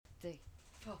3,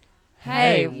 4.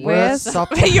 Hey, we're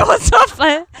soft. You're soft.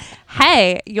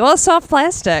 Hey, you're soft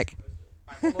plastic.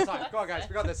 Right, one more time. Go on, guys.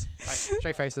 We got this. Right,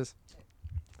 straight faces.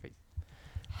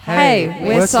 Hey,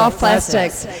 we're soft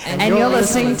plastics, and you're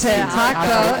listening to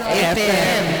Hahko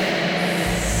FM.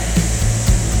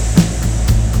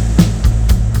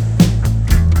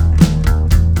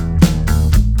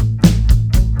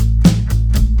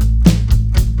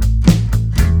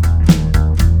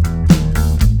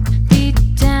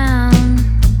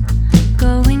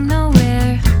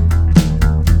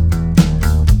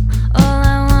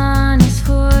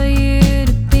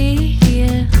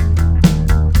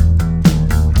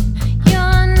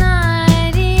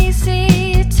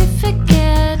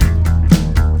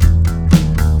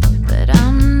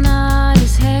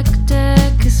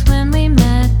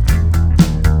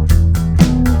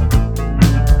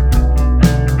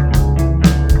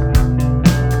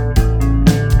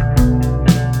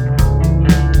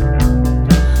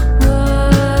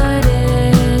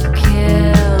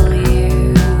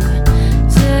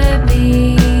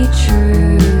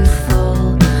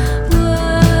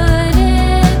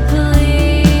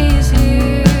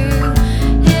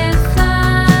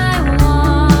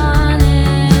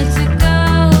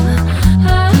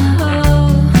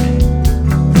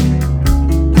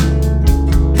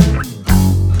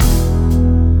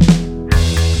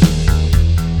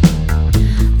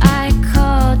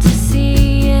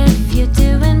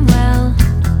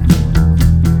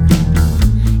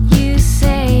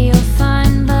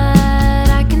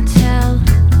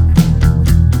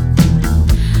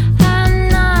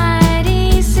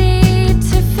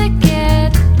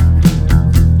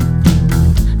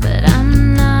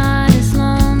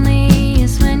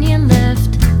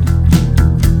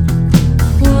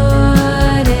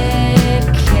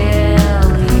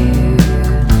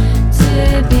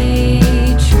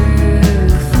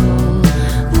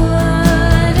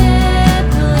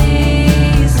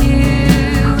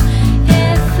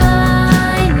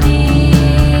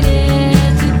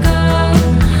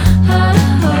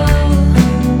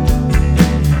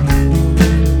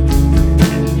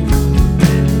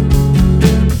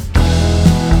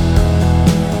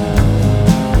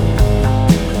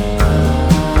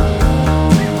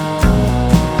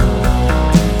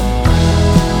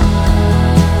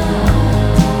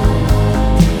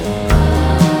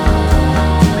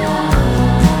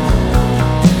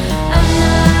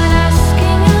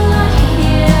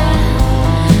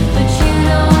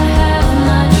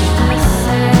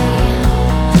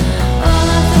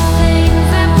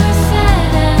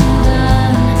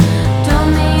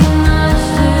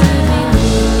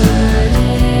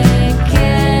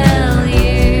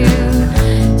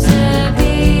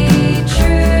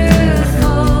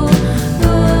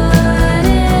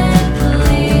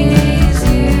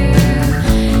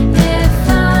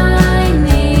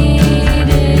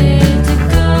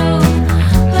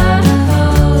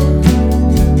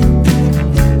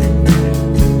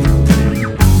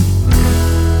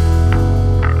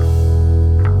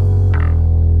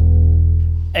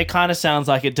 It kind of sounds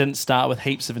like it didn't start with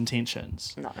heaps of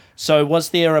intentions. No. So was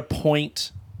there a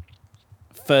point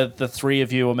for the three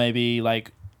of you, or maybe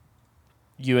like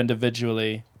you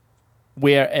individually,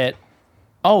 where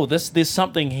there's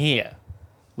something here,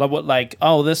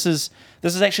 this is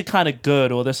actually kind of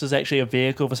good, or this is actually a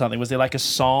vehicle for something? Was there like a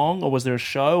song, or was there a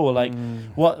show, or like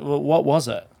what was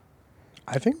it?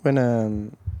 I think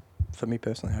when for me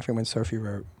personally, I think when Sophie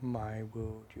wrote "My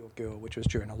World, Your Girl," which was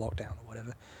during a lockdown or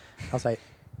whatever, I was like,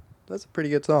 that's a pretty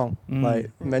good song.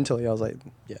 Like mentally, I was like,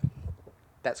 yeah,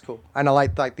 that's cool. And I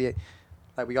like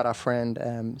we got our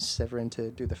friend Severin to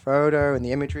do the photo and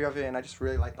the imagery of it, and I just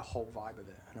really like the whole vibe of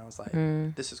it. And I was like,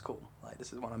 this is cool. Like,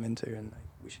 this is what I'm into, and like,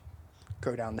 we should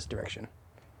go down this direction.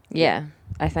 Yeah,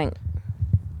 I think,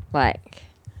 like,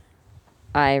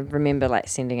 I remember like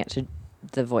sending it to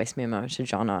the voice memo to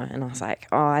Jono, and I was like,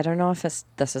 I don't know if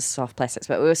this is soft plastics,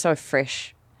 but we were so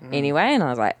fresh anyway, and I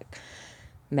was like,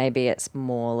 maybe it's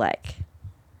more like,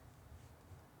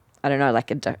 I don't know,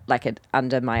 like a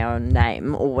under my own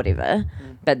name or whatever.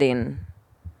 But then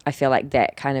I feel like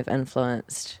that kind of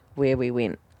influenced where we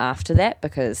went after that,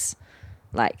 because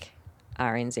like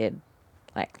RNZ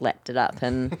like lapped it up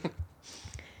and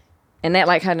and that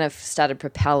like kind of started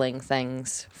propelling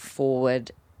things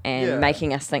forward and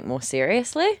making us think more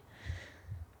seriously,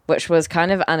 which was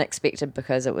kind of unexpected,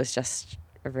 because it was just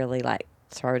a really like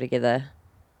throw together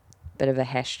bit of a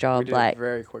hash job. We did like it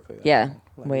very quickly.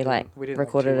 We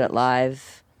recorded it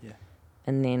live,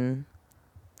 and then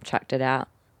chucked it out.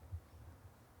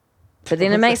 But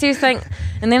then it makes you think,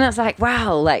 and then it's like,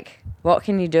 wow, like what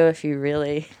can you do if you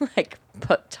really like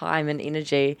put time and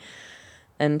energy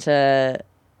into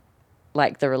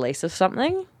like the release of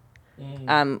something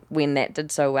when that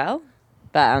did so well.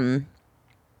 But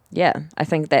yeah, I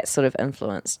think that sort of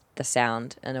influenced the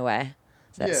sound in a way.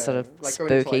 That sort of like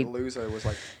spooky. going into like Loser was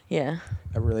like Yeah.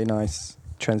 a really nice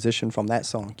transition from that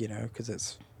song, you know, because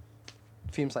it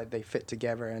seems like they fit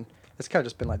together, and it's kind of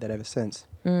just been like that ever since.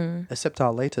 Except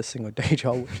our latest single,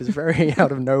 Deja, which is very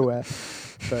out of nowhere,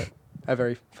 but a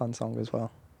very fun song as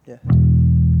well. Yeah.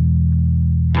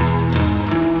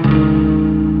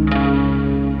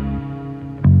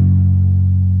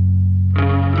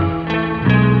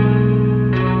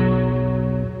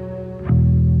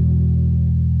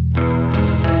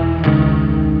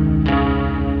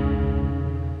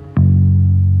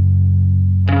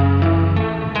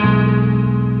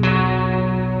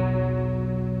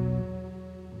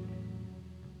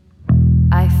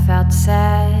 I felt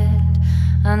sad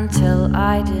until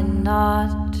I did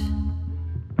not.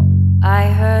 I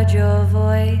heard your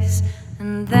voice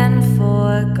and then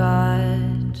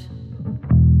forgot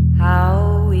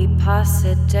how we passed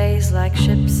the days like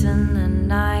ships in the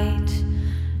night,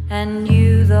 and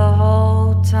you the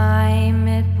whole time.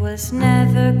 It was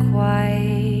never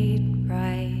quite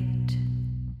right.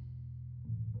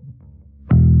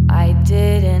 I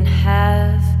didn't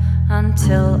have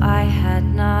until I had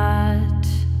not,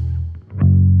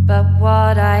 but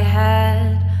what I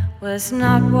had was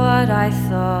not what I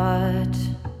thought.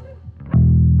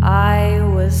 I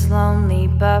was lonely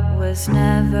but was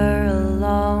never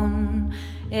alone.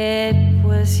 It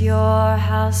was your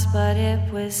house but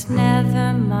it was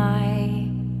never my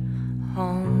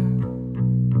home.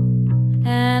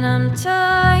 And I'm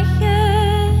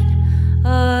tired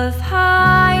of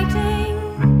hiding.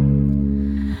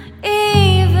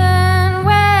 Even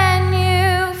when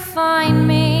you find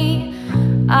me,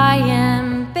 I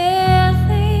am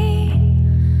barely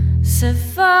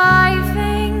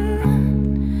surviving.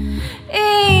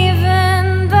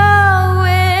 Even though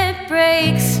it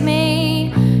breaks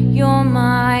me, you're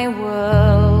my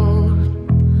world.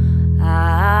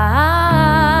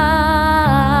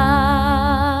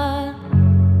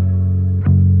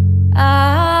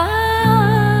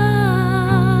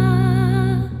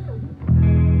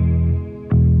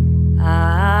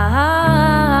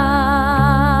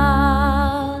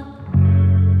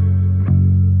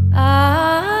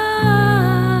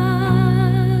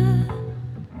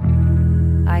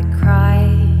 I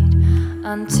cried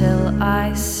until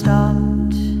I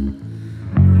stopped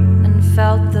and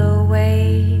felt the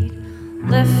weight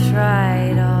lift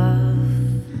right off.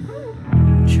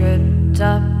 Tripped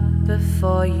up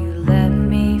before you let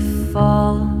me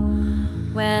fall.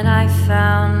 When I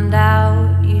found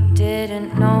out you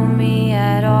didn't know me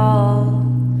at all,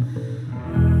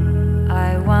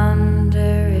 I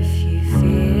wonder if you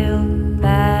feel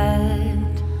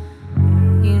bad.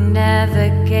 You never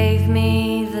gave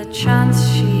me the chance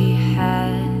she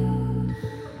had.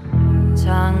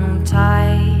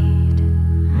 Tongue-tied,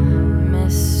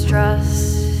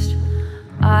 mistrust.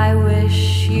 I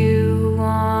wish you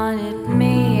wanted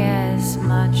me as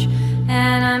much.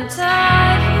 And I'm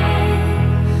tired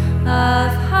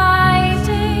of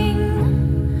hiding.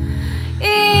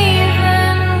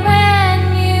 Even when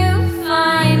you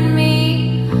find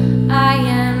me, I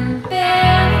am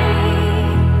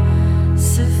barely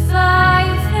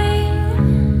surviving.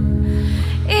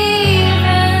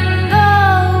 Even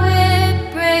though it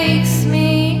breaks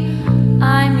me,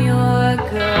 I'm your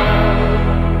girl.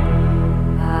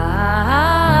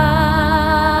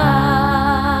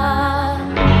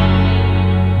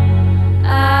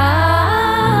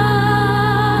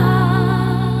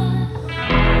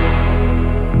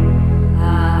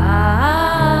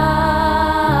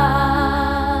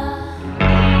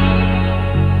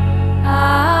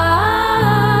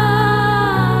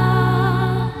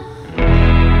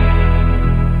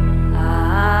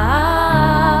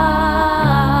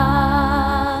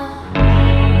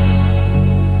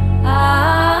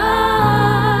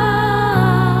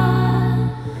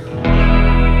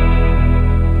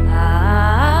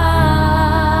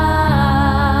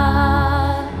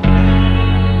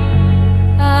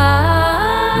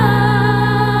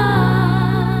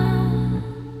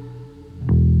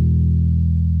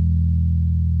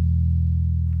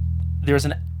 There is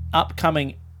an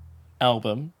upcoming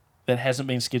album that hasn't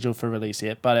been scheduled for release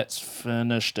yet, but it's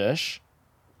finished-ish.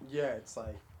 Yeah, it's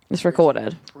like It's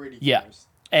recorded. pretty Yeah. close.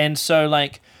 And so,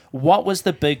 like, what was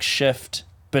the big shift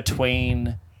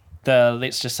between the,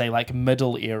 let's just say, like,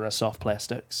 middle era Soft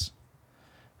Plastics?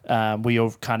 Where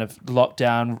you're kind of locked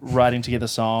down, writing together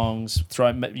songs, do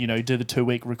the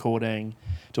 2-week recording,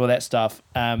 do all that stuff.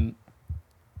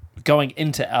 Going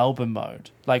into album mode,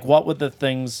 like, what were the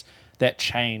things that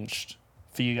changed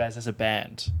for you guys as a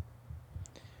band?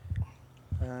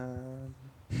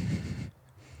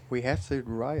 We have to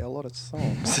write a lot of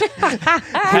songs. We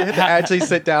had to actually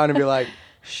sit down and be like,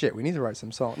 shit, we need to write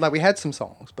some songs. Like, we had some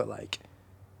songs, but like,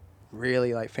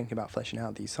 really like thinking about fleshing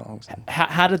out these songs. And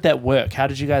How did that work? How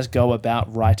did you guys go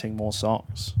about writing more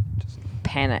songs?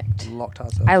 Panicked. locked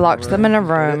ourselves. I locked them in a Did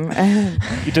it. room.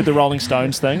 You did the Rolling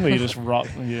Stones thing where you just rock.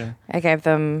 Yeah. I gave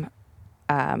them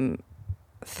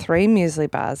 3 muesli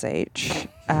bars each,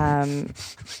 10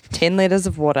 litres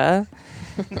of water,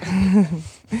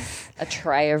 A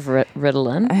tray of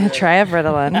Ritalin. a tray of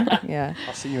Ritalin. Yeah.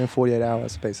 I'll see you in 48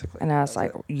 hours, basically. And I was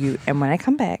That's like, it. and when I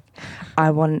come back, I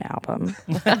want an album.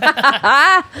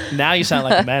 Now you sound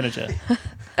like a manager.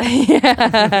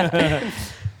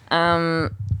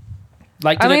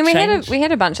 Like, did I mean, it change? we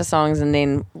had a bunch of songs, and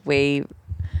then we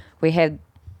had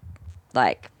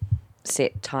like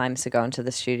set times to go into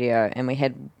the studio, and we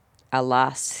had our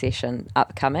last session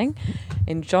upcoming,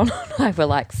 and John and I were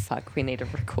like, "Fuck, we need to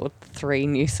record 3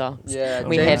 new songs." Yeah,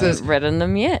 we James hadn't written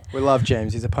them yet. We love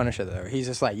James. He's a punisher, though. He's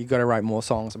just like, you got to write more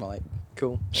songs. I'm like,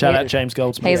 cool. Shout out James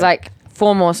Goldsmith. He's like,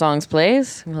 4 more songs,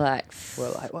 please. We're like, We're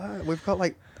like, well, we've got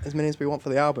like as many as we want for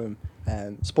the album.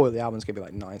 Spoil the album's gonna be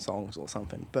like 9 songs or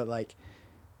something. But like,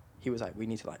 he was like, we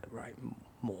need to like write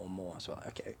more and more. So like,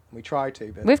 okay, we tried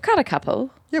to, but we've cut a couple.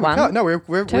 yeah, we One, cut. No,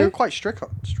 we're 2. quite strict on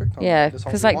Yeah, the songs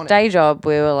because we like wanted. Day Job,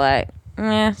 we were like,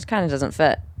 it kind of doesn't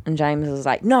fit. And James was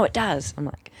like, no, it does. I'm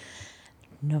like,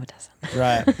 no, it doesn't.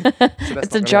 right. So that's It's not a gonna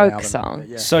be an joke album, song. but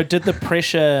yeah. So did the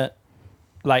pressure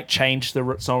like change the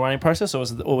songwriting process, or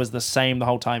was the same the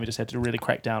whole time? You just had to really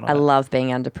crack down on I it. love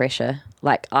being under pressure.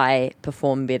 Like, I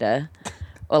perform better,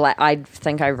 or like, I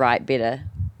think I write better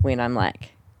when I'm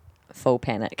like full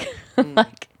panic.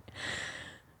 Like,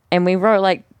 and we wrote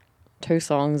like 2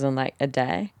 songs in like a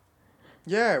day.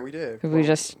 Yeah, we did. 'Cause we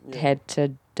just had to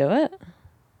do it.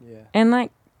 Yeah. And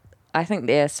like, I think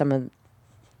they're some of,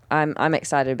 I'm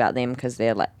excited about them because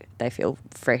they're like, they feel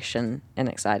fresh and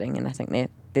exciting, and I think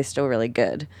they're still really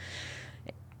good,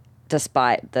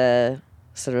 despite the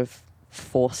sort of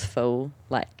forceful,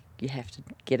 like, you have to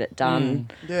get it done.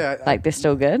 Yeah. Like, they're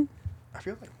still good. I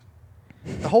feel like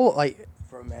the whole like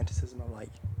romanticism of like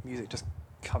music just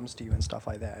comes to you and stuff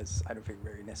like that is, I don't think,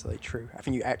 very necessarily true. I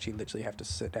think you actually literally have to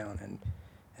sit down and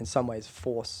in some ways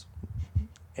force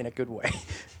in a good way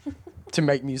to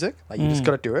make music. Like, you just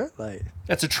got to do it. Like,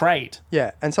 It's a trade.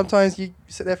 yeah. And sometimes you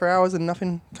sit there for hours and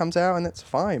nothing comes out, and that's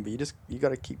fine, but you got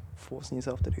to keep forcing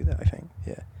yourself to do that, I think.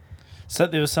 Yeah. So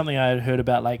there was something I had heard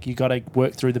about, like, you got to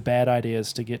work through the bad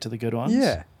ideas to get to the good ones.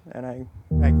 Yeah. And I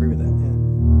agree with that. Yeah.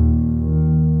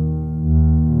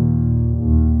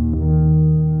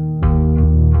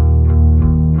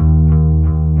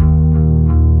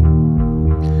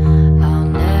 I'll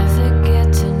never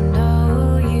get to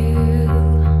know you.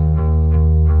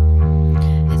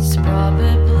 It's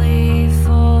probably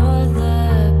for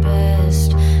the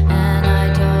best, and I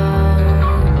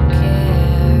don't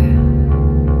care.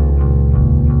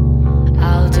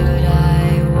 I'll do what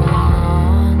I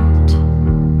want.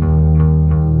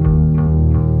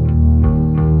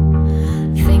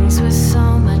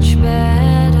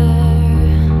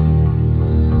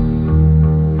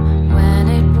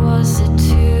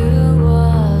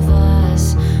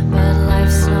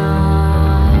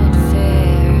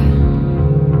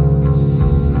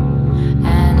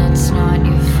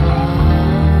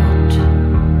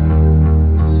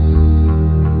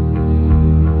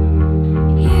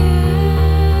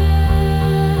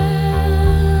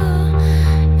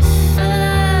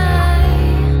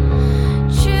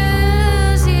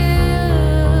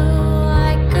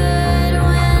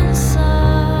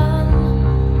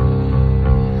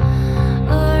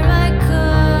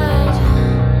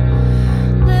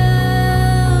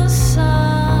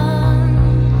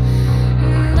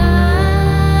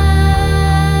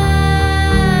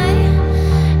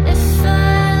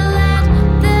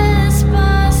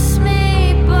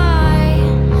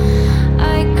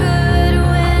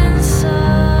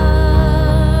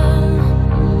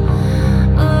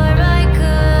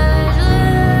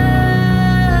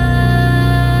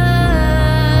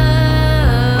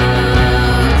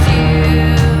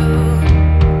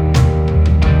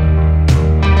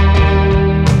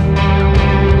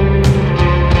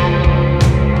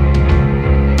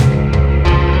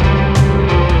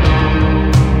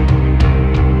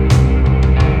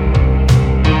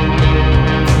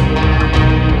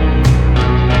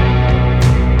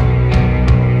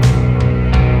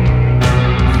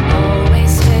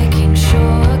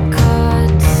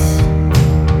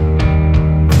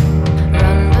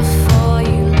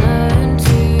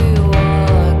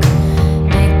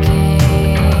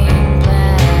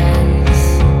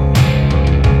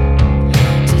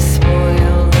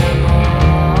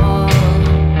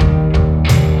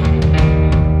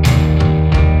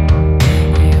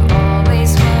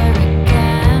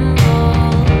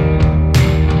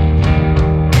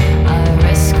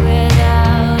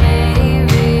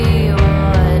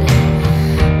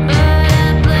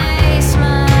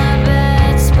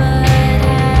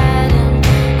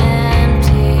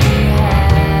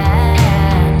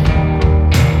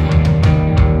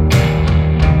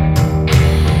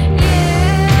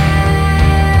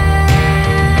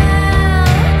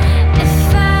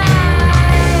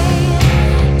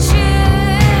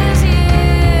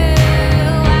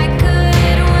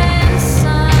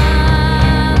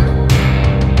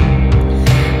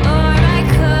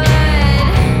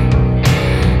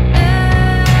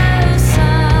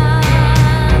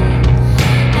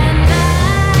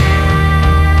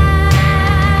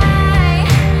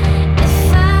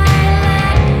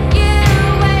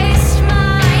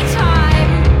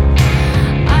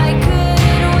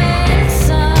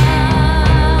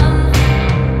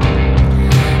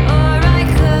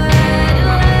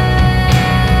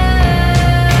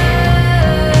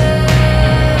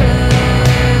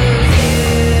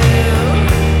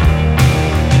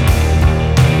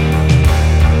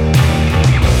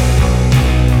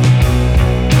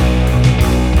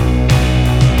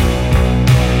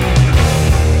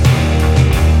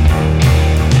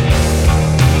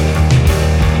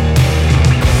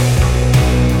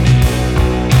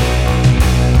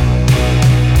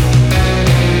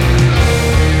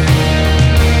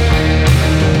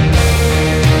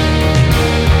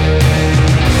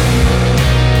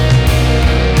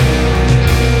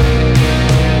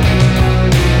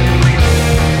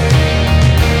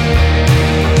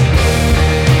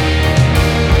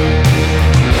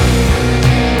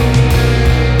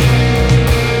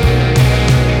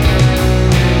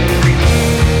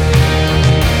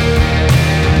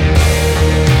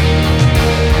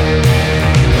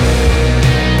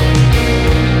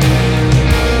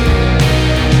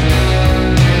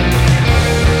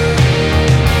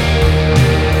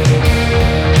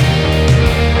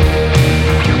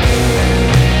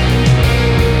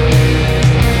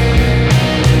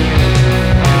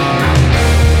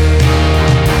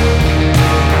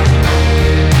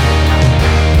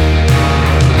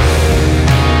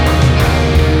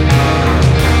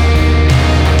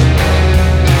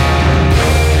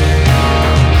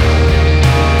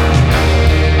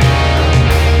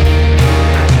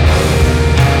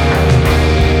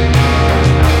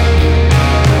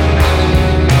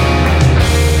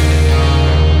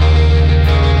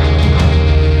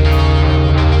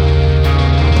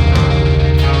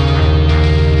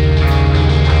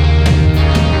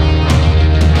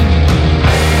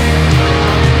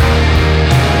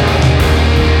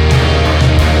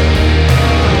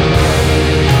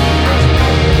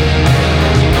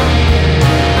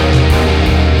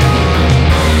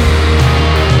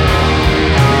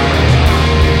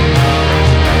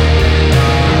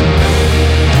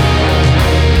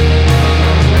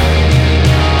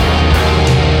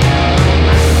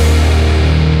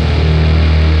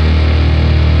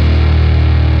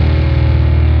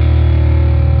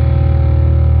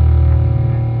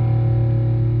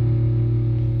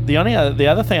 the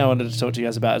other thing I wanted to talk to you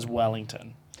guys about is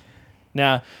Wellington.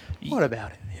 Now, What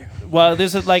about it? Yeah. well,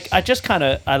 there's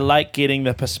I like getting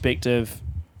the perspective,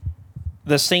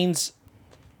 the scenes.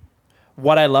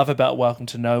 What I love about Welcome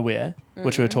to Nowhere,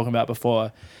 which we were talking about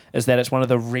before, is that it's one of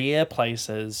the rare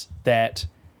places that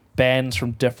bands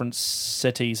from different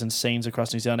cities and scenes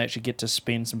across New Zealand actually get to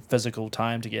spend some physical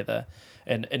time together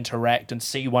and interact and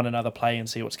see one another play and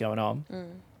see what's going on.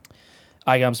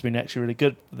 IGUM's been actually really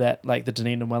good at that, like the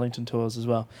Dunedin and Wellington tours as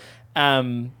well.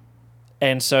 And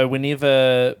so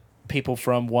whenever people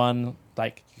from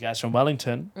like you guys from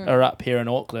Wellington are up here in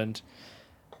Auckland,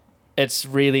 it's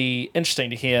really interesting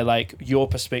to hear like your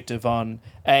perspective on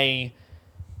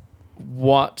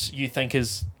what you think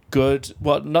is good.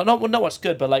 Well, not what's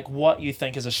good, but like what you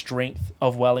think is a strength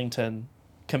of Wellington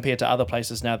compared to other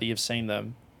places now that you've seen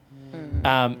them.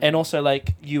 And also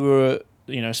like you were,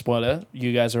 spoiler,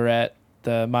 you guys were at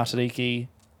the Matariki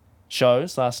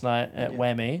shows last night at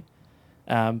Whammy.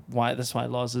 This is why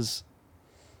Loz is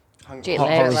Jet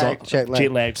lagged. Jet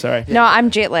lagged, sorry. No, I'm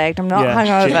jet lagged. I'm not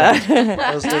hungover.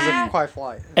 There's a quiet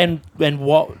flight. And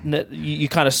what you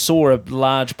kind of saw a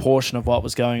large portion of what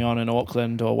was going on in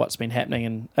Auckland or what's been happening,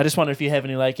 and I just wonder if you have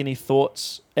any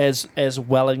thoughts as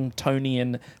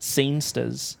Wellingtonian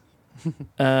scenesters.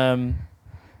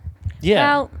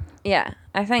 Well, yeah,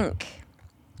 I think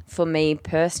for me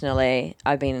personally,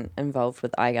 I've been involved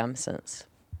with IGUM since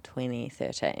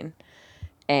 2013.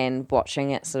 And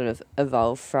watching it sort of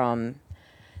evolve from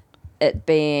it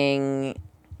being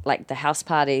like the house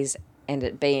parties and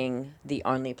it being the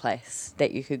only place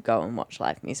that you could go and watch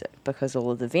live music because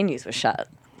all of the venues were shut.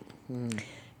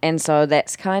 And so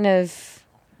that's kind of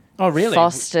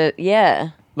fostered,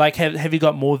 Like, have you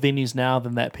got more venues now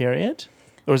than that period?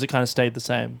 Or has it kind of stayed the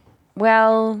same?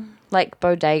 Well, like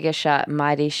Bodega shut,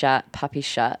 Mighty shut, Puppy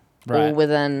shut, all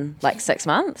within like 6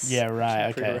 months. Yeah,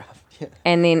 right, okay.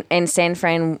 And then San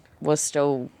Fran was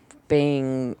still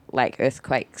being like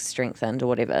earthquake strengthened or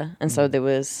whatever. And so there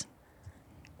was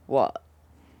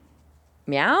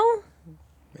Meow?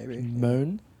 Maybe.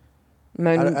 Moon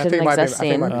Moon didn't exist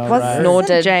then. Nor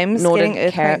did James getting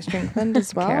earthquake strengthened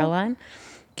as well.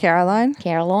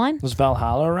 Caroline. Was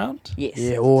Valhalla around? Yes.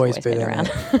 Yeah, always been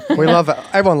around. We love it.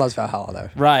 Everyone loves Valhalla though.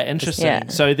 Right, interesting. Yeah.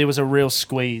 So there was a real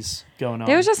squeeze going on.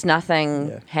 There was just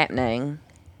nothing happening.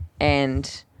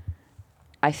 And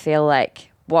I feel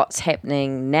like what's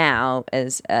happening now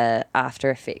is a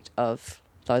after effect of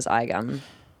those IGUM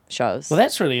shows. Well,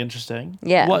 that's really interesting.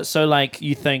 Yeah. So like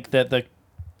you think that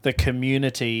the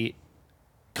community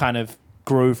kind of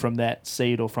grew from that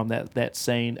seed or from that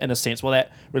scene in a sense. Well,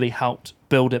 that really helped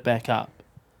build it back up.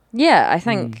 Yeah, I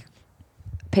think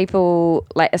people,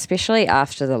 like, especially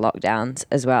after the lockdowns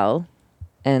as well,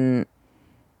 in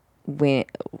when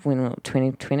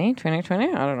 2020, I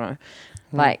don't know,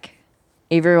 like,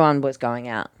 everyone was going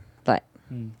out. Like,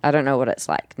 I don't know what it's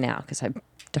like now because I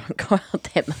don't go out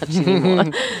that much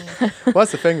anymore. Well,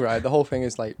 that's the thing, right? The whole thing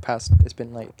is like it's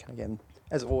been like, again,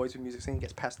 as always with music scene, it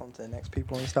gets passed on to the next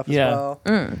people and stuff as well.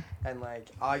 And like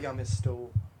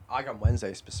IGUM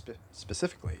Wednesday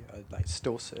specifically are like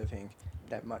still serving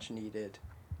that much needed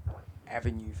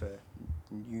avenue for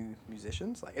new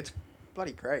musicians. Like it's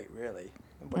bloody great, really.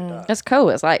 What it does. It's cool.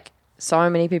 It's like so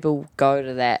many people go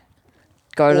to those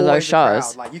Always a shows.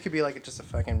 crowd. Like you could be like just a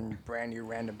fucking brand new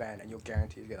random band and you'll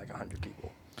guarantee to get like 100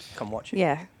 people come watch you.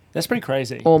 Yeah. That's pretty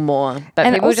crazy. Or more. But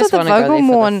And people also just the want to go there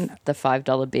Vogelmorn- for the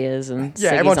 $5 beers and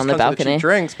Yeah, ciggies everyone on just the comes to the balcony. cheap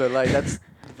drinks, but like that's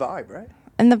the vibe, right?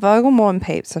 And the Vogelmorn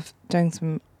peeps are doing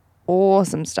some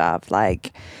awesome stuff.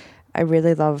 Like, I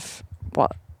really love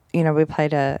we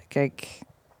played a gig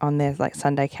on their like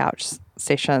Sunday couch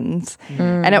sessions,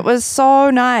 and it was so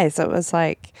nice. It was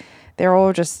like they're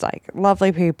all just like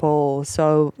lovely people,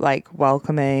 so like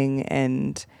welcoming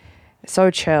and so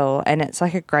chill. And it's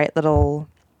like a great little,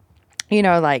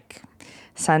 like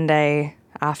Sunday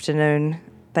afternoon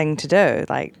thing to do,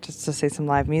 like just to see some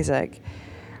live music.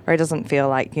 Or it doesn't feel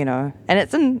like, and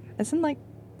it's in like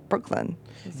Brooklyn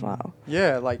as well.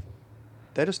 Yeah, like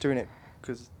they're just doing it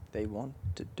because they want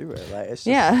to do it. Like it's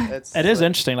just, It is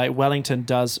interesting. Like Wellington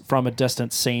does, from a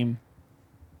distance, seem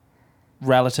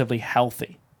relatively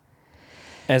healthy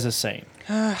as a scene.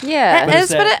 Yeah. It is,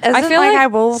 but it isn't. I feel like I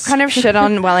will kind of shit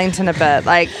on Wellington a bit.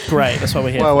 Like, Great, that's what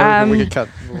we're here. Well, we could cut.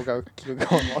 We'll go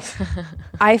on.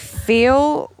 I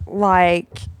feel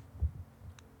like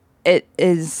it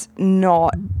is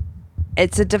not.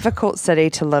 It's a difficult city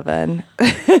to live in.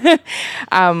 It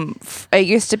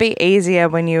used to be easier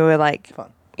when you were like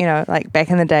Fun. you know, like back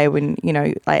in the day when, you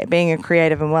know, like being a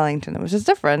creative in Wellington, it was just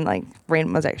different. Like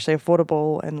rent was actually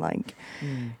affordable and like,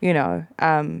 you know,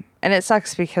 and it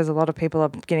sucks because a lot of people are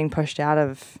getting pushed out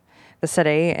of the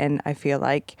city, and I feel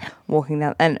like walking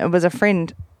down, and it was a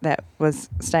friend that was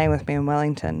staying with me in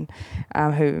Wellington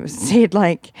who said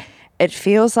like, it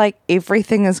feels like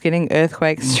everything is getting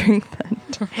earthquake strengthened.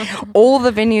 All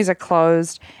the venues are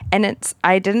closed, and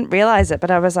I didn't realize it, but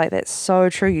I was like, that's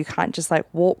so true. You can't just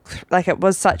like walk, like it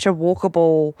was such a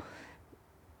walkable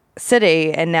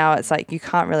city, and now it's like you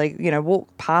can't really, you know,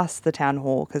 walk past the town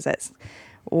hall because that's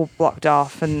all blocked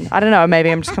off. And I don't know, maybe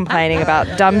I'm just complaining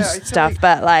about dumb stuff,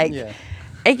 but like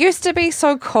it used to be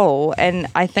so cool, and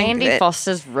I think Andy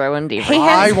Foster's ruined everything.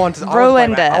 I want to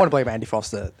blame Andy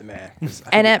Foster, the mayor.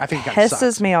 And it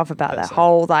pisses me off about that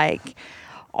whole like,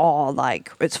 oh,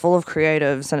 like it's full of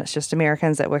creatives and it's just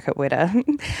Americans that work at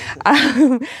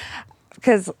Weta.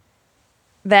 Because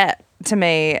that to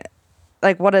me,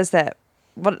 like, what is that?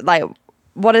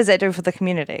 What does that do for the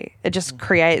community? It just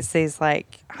creates these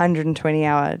like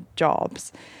 120-hour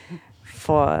jobs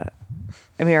for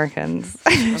Americans.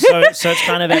 so it's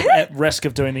kind of at risk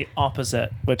of doing the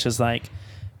opposite, which is like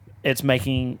it's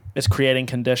creating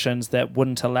conditions that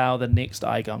wouldn't allow the next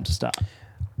IGOM to start.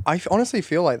 I honestly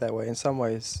feel like that way in some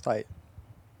ways, like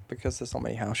because there's not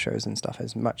many house shows and stuff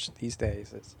as much these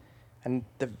days. And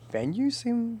the venues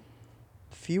seem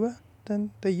fewer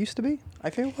than they used to be, I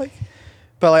feel like.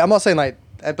 But like I'm not saying like,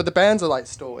 but the bands are like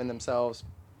still in themselves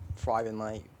thriving.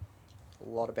 Like a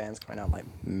lot of bands coming out like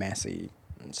Massey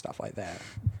and stuff like that,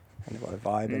 and they've got a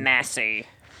vibe. Massey.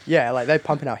 Yeah, like they're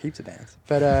pumping out heaps of bands.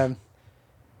 But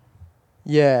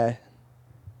yeah,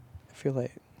 I feel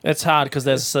like it's hard because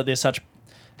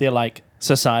they're like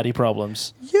society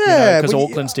problems. Yeah, because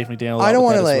Auckland's definitely dealing with that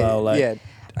as well.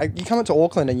 You come into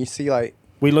Auckland and you see like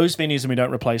we lose venues and we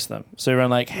don't replace them, so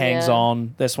everyone like hangs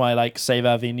on. That's why like Save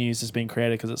Our Venues has been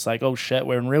created, because it's like, oh shit,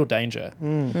 we're in real danger.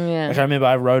 Yeah. Like I remember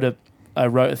I wrote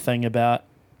a thing about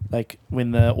like when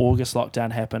the August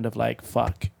lockdown happened of like,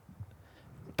 fuck,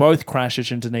 both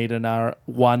Christchurch and Dunedin are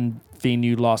one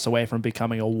venue loss away from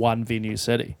becoming a one venue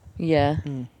city. Yeah.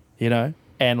 You know,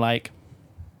 and like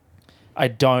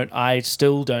I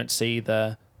still don't see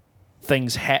the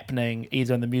things happening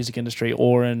either in the music industry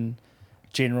or in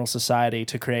general society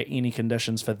to create any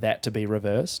conditions for that to be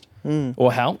reversed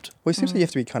or helped. Well, it seems like you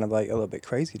have to be kind of like a little bit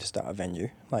crazy to start a venue.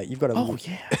 Like you've got to. Oh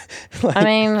yeah. Like, I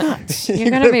mean, you're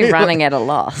going to be running at a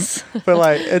loss. But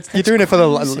like, you're doing it for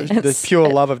the pure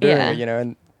love of doing yeah. it, you know.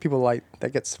 And people like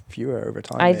that gets fewer over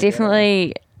time. I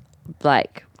definitely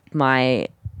like my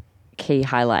key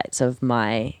highlights of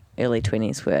my early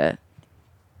 20s were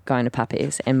going to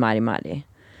Puppies and Mighty Mighty.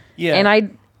 Yeah. And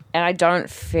I don't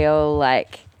feel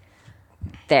like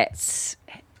that's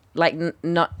like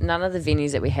none of the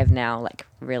venues that we have now like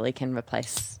really can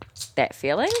replace that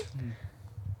feeling.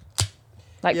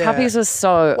 Like Puppies was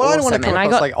so awesome. I don't want to come and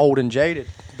across like old and jaded,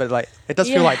 but like it does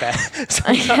feel like that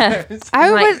sometimes.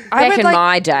 Back in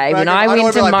my day when I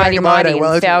went to Mighty Mighty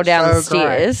and fell down the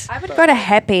stairs, I would go to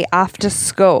Happy after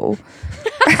school.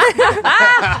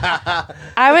 I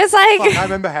was like, I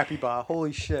remember Happy Bar.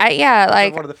 Holy shit!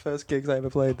 Like one of the first gigs I ever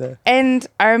played there. And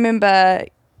I remember,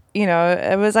 you know,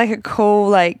 it was like a cool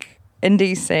like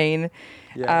indie scene.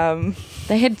 Yeah.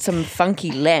 they had some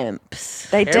funky lamps.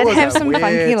 They did have some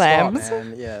funky lamps.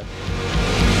 Man. Yeah.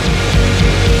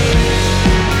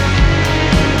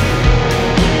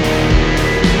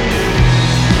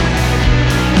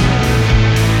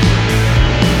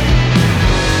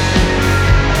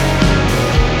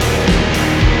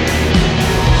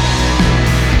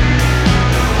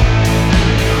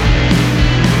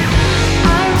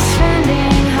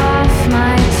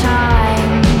 My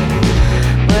time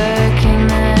working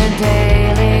the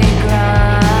daily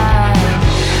grind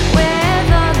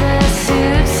with all the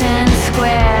suits and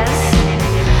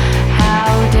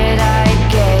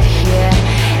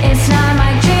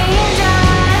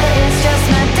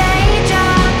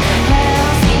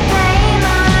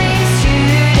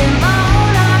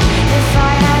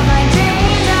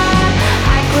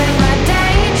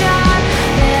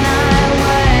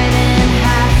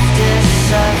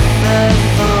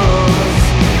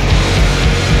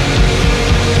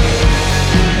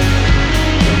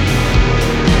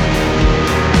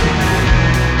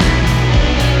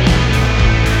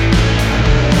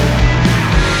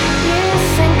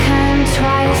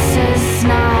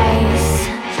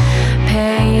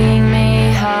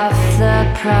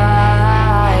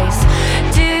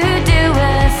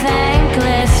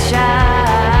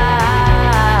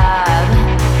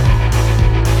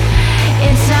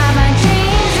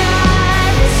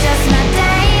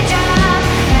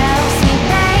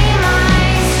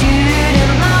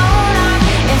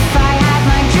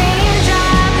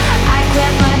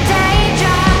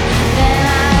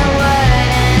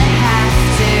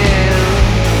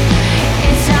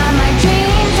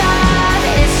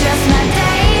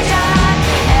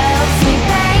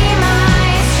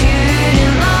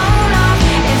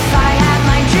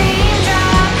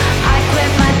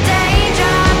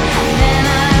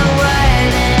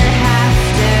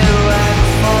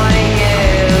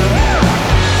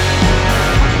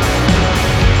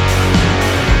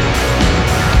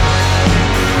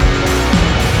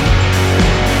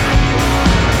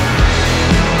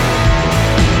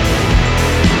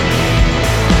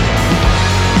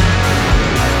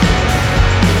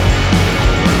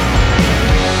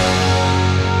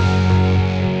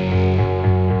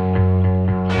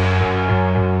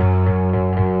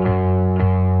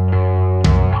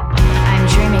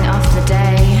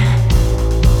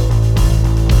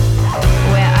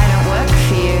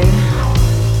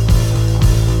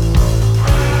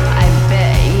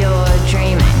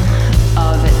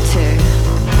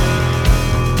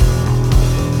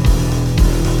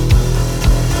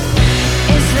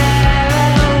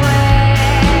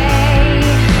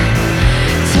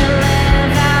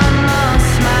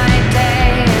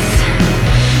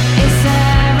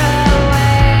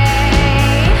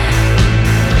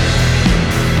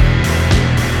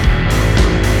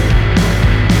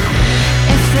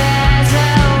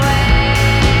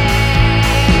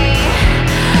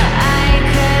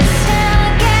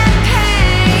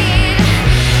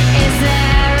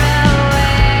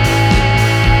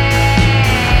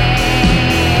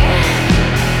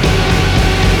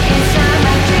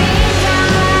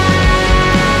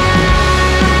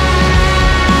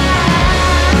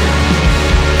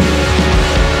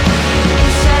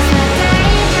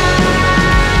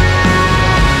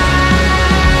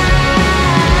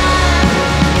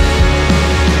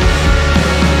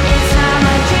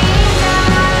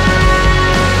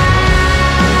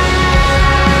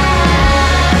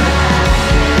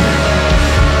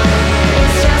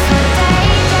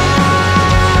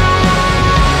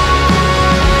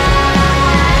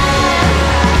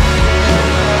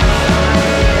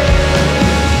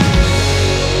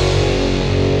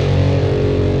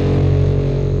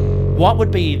what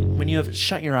would be when you have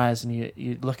shut your eyes and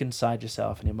you look inside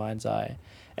yourself in your mind's eye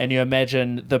and you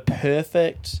imagine the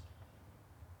perfect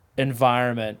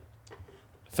environment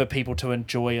for people to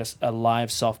enjoy a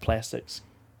live Soft Plastics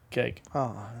gig?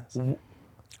 Oh,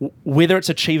 Whether it's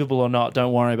achievable or not,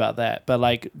 don't worry about that. But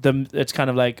like it's kind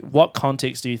of like, what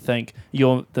context do you think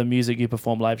the music you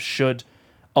perform live should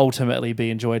ultimately be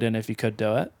enjoyed in if you could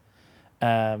do it?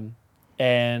 And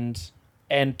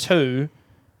two,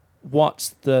 what's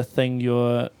the thing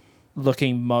you're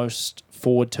looking most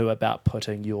forward to about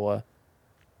putting your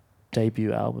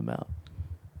debut album out?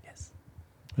 Yes.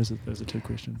 Those are two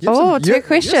questions. Two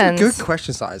questions. Good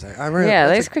questions, Isaac.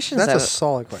 These questions That's are a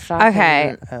solid question.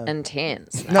 Okay.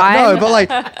 Intense. No, but like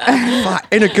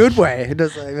in a good way. It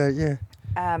does yeah.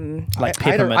 Like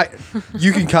peppermint.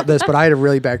 You can cut this, but I had a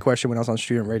really bad question when I was on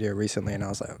student radio recently, and I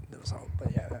was like,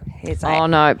 but yeah. He's like, Oh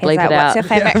no, bleep it out. What's your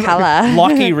favorite color?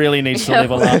 Lockie really needs to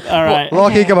level up. All right.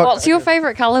 Lockie, come on. What's your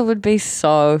favorite color would be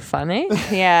so funny.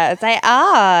 Yeah, it's like,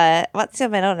 what's your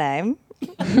middle name?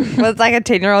 Well, it's like a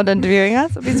 10-year-old interviewing us.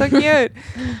 It'd be so cute.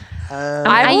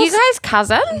 Are you guys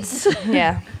cousins?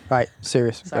 Yeah. Right,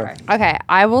 serious. Sorry. Go. Okay,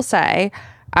 I will say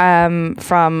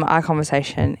from our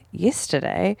conversation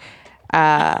yesterday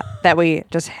that we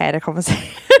just had a conversation.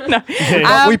 No.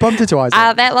 We bumped into Isaac.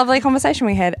 That lovely conversation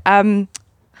we had. I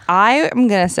am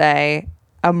going to say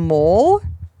a mall.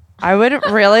 I would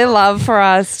really love for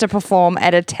us to perform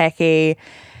at a tacky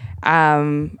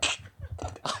I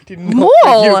didn't mall.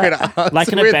 think you were gonna answer Like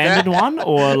an with abandoned that. one,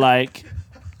 or like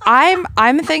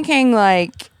I'm thinking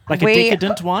like a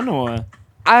decadent one, or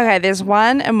okay, there's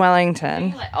one in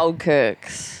Wellington. Like old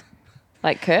Kirks.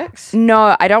 Like Kirks?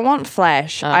 No, I don't want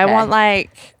flash. I Okay. want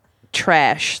like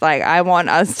trash. Like I want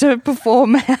us to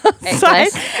perform outside.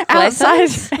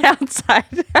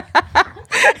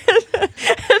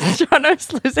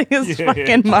 Jono's losing his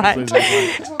fucking mind.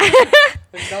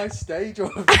 A nice stage or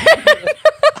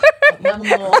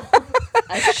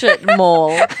A shit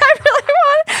mall.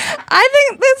 I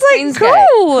think that's like Queensgate.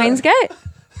 cool. Queensgate?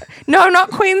 No, not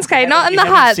Queensgate. Not in You the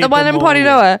haven't hut. said The one the in mall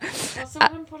Porirua.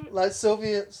 like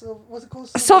Soviet. What's it called?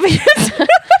 Soviet.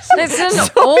 That's in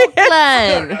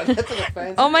Auckland. That's a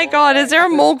fancy Oh my god, is there a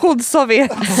mall called Soviet?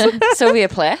 Sylvia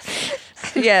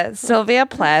Plath. Yeah, Sylvia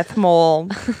Plath Mall.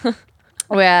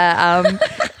 Where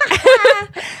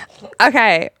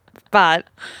okay, but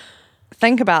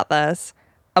think about this.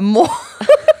 A mall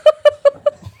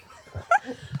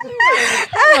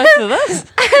Most of this.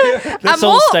 this a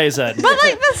all mall- stays in. But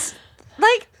like this,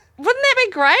 like, wouldn't that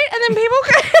be great? And then people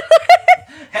could.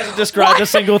 Hasn't described a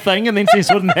single thing, and then says,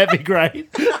 "Wouldn't that be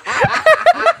great?" Because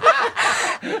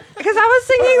I was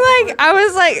thinking,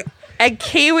 like, a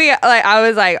Kiwi, like, I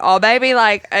was like, oh, maybe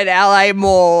like an LA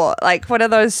mall, like one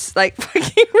of those, like, fucking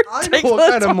I ridiculous know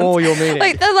what kind of ones. mall you're meaning.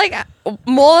 Like the like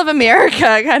Mall of America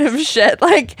kind of shit,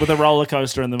 like With a roller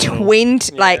coaster in the middle.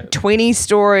 20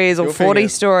 stories or You'll 40 figure.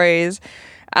 stories.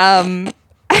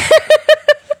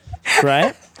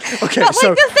 Right? Okay, But so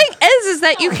like the thing is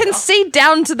that you can see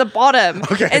down to the bottom,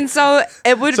 Okay. and so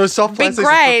it would So Soft be Plastics is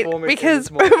great performing in because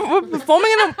this mall. we're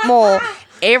performing in a mall.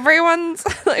 Everyone's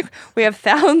like, we have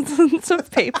thousands of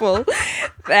people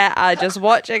that are just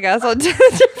watching us on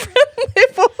different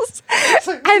levels,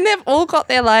 and they've all got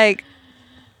their like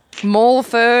mall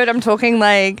food. I'm talking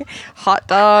like hot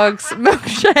dogs,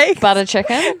 milkshakes, Butter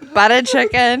chicken. butter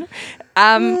chicken,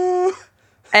 and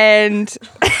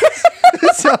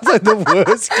it sounds like the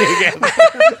worst gig ever.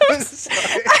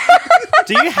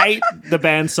 Do you hate the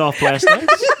band Soft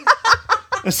Plastics?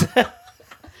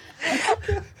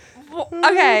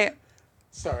 okay.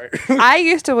 Sorry. I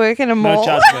used to work in a No mall.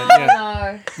 judgment. Yeah.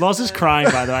 No. Loz is crying,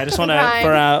 by the way. I just want to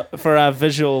Crying. for our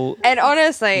visual And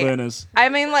honestly, learners. I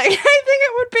mean, like, I think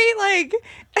it would be like,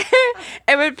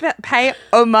 it would pay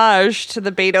homage to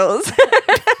the Beatles.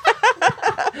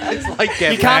 It's like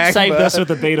You can't save this with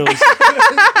the Beatles.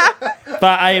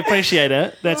 But I appreciate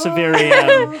it. That's a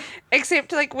very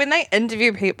Except, like, when they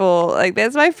interview people, like,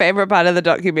 that's my favorite part of the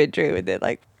documentary when they're,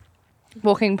 like,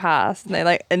 walking past and they,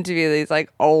 like, interview these, like,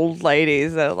 old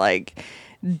ladies that are, like,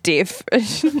 deaf,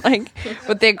 like,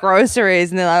 with their groceries,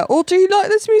 and they're like, oh, do you like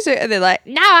this music? And they're like,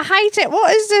 no, I hate it.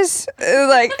 What is this? And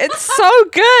like, it's so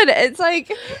good. It's like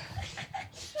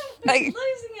losing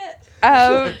it.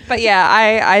 But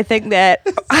yeah, I think that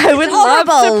I would love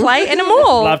to play in a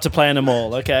mall. love to play in a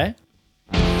mall. Okay.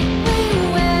 We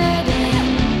wed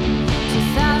in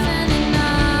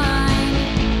 2009.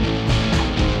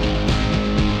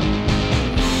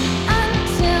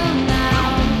 Until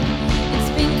now, it's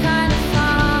been kind of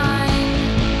fine.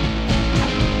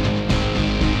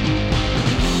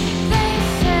 They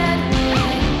said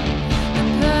we're the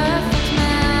perfect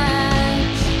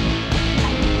match.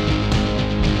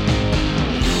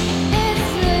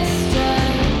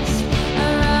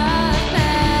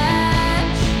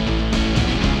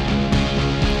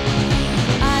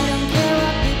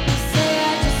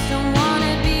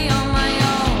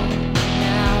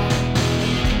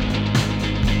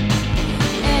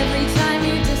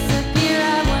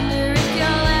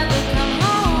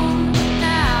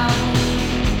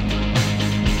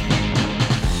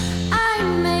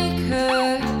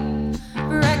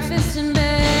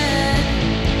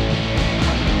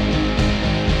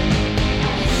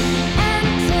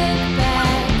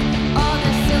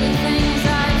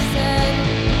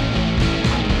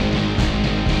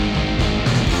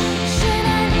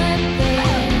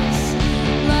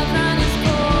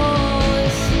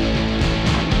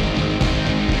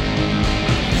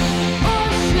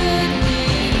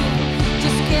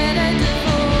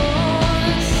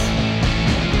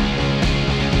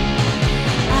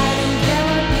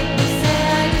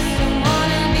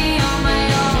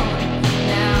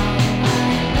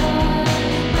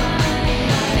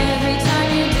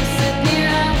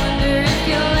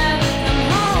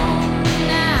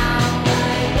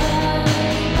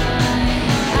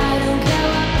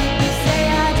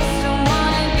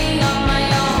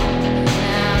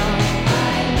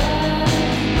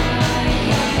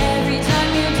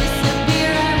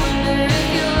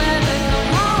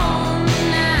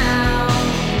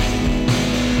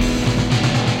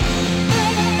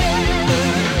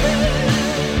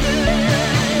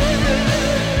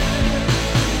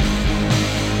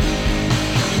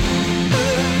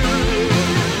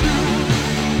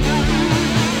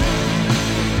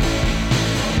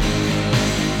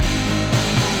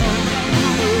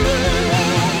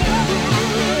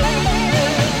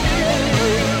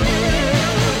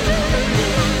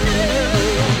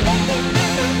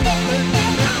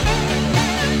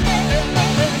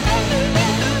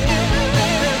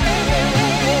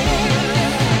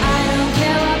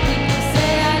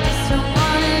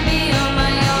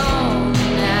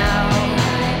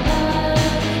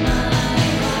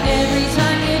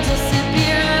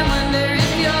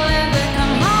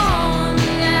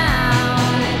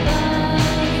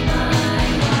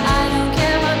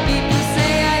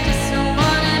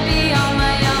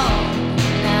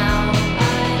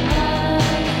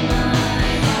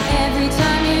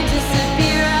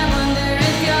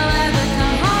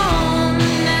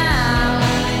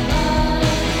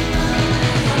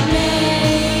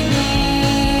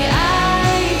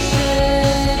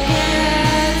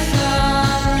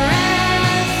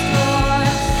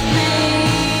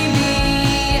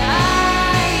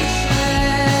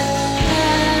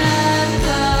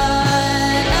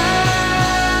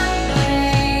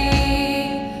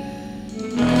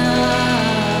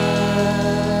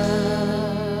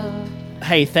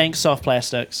 Hey, thanks, Soft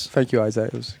Plastics. Thank you, Isaac.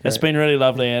 It was It's great. been really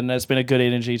lovely, and it's been a good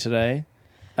energy today.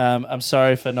 I'm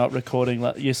sorry for not recording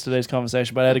yesterday's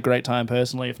conversation, but I had a great time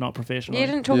personally, if not professionally. You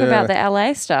didn't talk Yeah. about the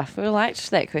LA stuff. We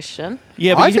liked that question.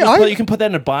 Yeah, but I you can, think- just you can put that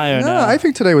in a bio No, now. I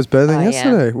think today was better than Oh, yeah.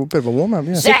 yesterday. A bit of a warm up,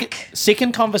 yeah.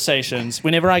 Second conversations,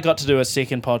 whenever I got to do a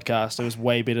second podcast, it was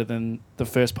way better than the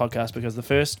first podcast, because the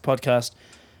first podcast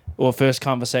or first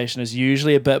conversation is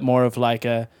usually a bit more of like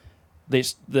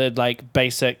the like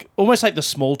basic, almost like the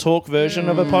small talk version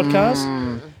of a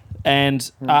podcast.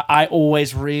 And I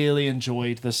always really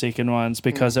enjoyed the second ones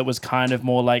because it was kind of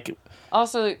more like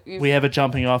Also, we have a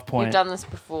jumping off point. you've done this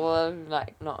before,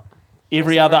 like not.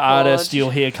 Every Press other record. artist you'll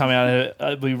hear coming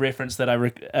out, we reference that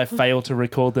I failed to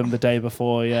record them the day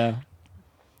before. Yeah,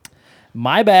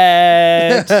 my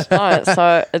bad.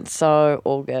 No, it's so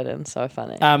all good and so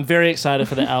funny. I'm very excited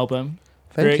for the album.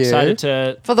 Very you.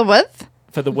 excited For the width?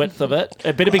 for the width of it.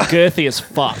 It better be girthy as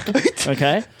fuck.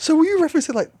 Okay, So were you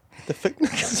referencing like the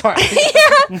thickness? Sorry.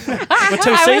 we're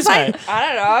two C's, mate.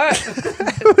 I don't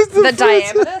know. the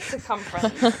diameter,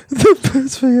 circumference. The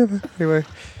best thing ever. Anyway.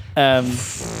 Do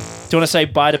you want to say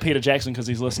bye to Peter Jackson because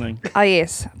he's listening? Oh,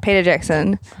 yes. Peter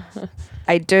Jackson.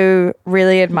 I do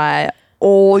really admire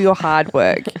all your hard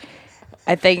work.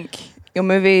 I think your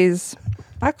movies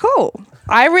are cool.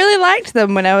 I really liked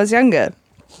them when I was younger.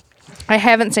 I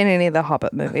haven't seen any of the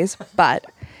Hobbit movies, but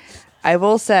I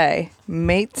will say,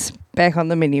 meat's back on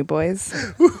the menu, boys.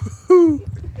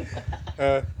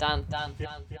 Done.